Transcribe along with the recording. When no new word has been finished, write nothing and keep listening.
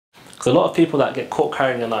Because a lot of people that get caught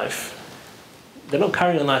carrying a knife, they're not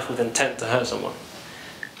carrying a knife with intent to hurt someone.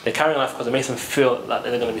 They're carrying a knife because it makes them feel that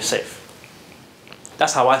they're going to be safe.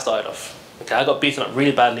 That's how I started off. Okay, I got beaten up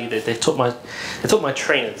really badly. They took my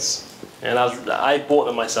trainers, and I bought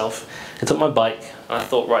them myself. They took my bike, and I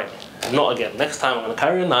thought, right, not again. Next time I'm going to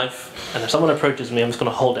carry a knife, and if someone approaches me, I'm just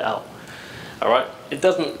going to hold it out. All right? It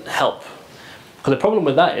doesn't help. Because the problem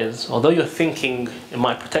with that is, although you're thinking it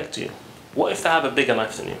might protect you, what if they have a bigger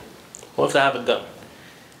knife than you? What if they have a gun?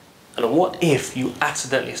 And what if you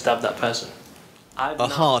accidentally stab that person? A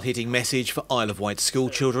hard-hitting message for Isle of Wight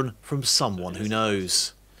schoolchildren from someone who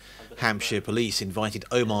knows. Hampshire police invited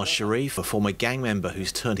Omar Sherif, a former gang member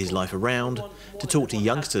who's turned his life around, to talk to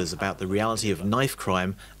youngsters about the reality of knife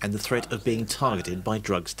crime and the threat of being targeted by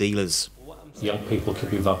drugs dealers. Young people can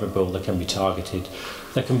be vulnerable, they can be targeted,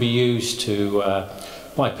 they can be used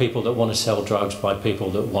by people that want to sell drugs, by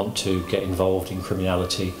people that want to get involved in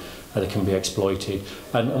criminality. They can be exploited,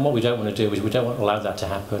 and what we don't want to do is we don't want to allow that to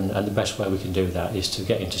happen, and the best way we can do that is to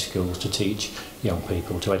get into schools to teach young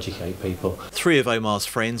people, to educate people. 3 of Omar's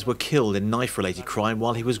friends were killed in knife-related crime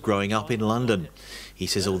while he was growing up in London. He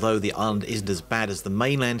says although the island isn't as bad as the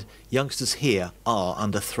mainland, youngsters here are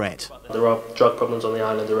under threat. There are drug problems on the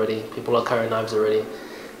island already, people are carrying knives already.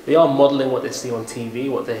 They are modelling what they see on TV,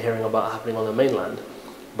 what they're hearing about happening on the mainland,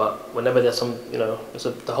 but whenever there's some, it's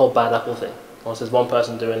the whole bad apple thing. Once there's one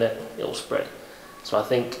person doing it, it'll spread. So I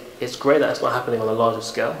think it's great that it's not happening on a larger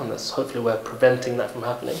scale, and that's hopefully we're preventing that from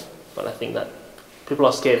happening. But I think that people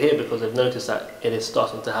are scared here because they've noticed that it is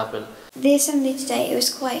starting to happen. The assembly today, it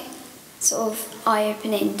was quite sort of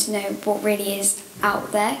eye-opening to know what really is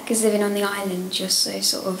out there, because living on the island, you're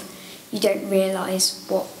so you don't realise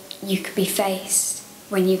what you could be faced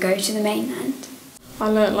when you go to the mainland. I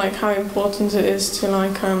learnt how important it is to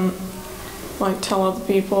tell other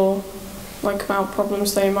people about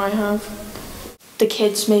problems they might have. The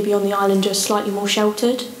kids maybe on the island are slightly more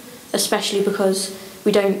sheltered, especially because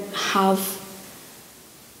we don't have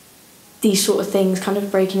these sort of things kind of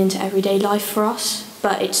breaking into everyday life for us,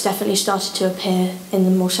 but it's definitely started to appear in the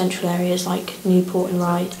more central areas like Newport and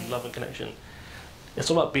Wight. Love and connection. It's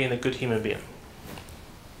all about being a good human being.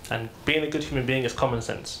 And being a good human being is common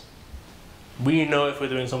sense. We know if we're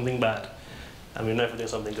doing something bad, and we know if we're doing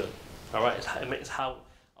something good. All right, it's how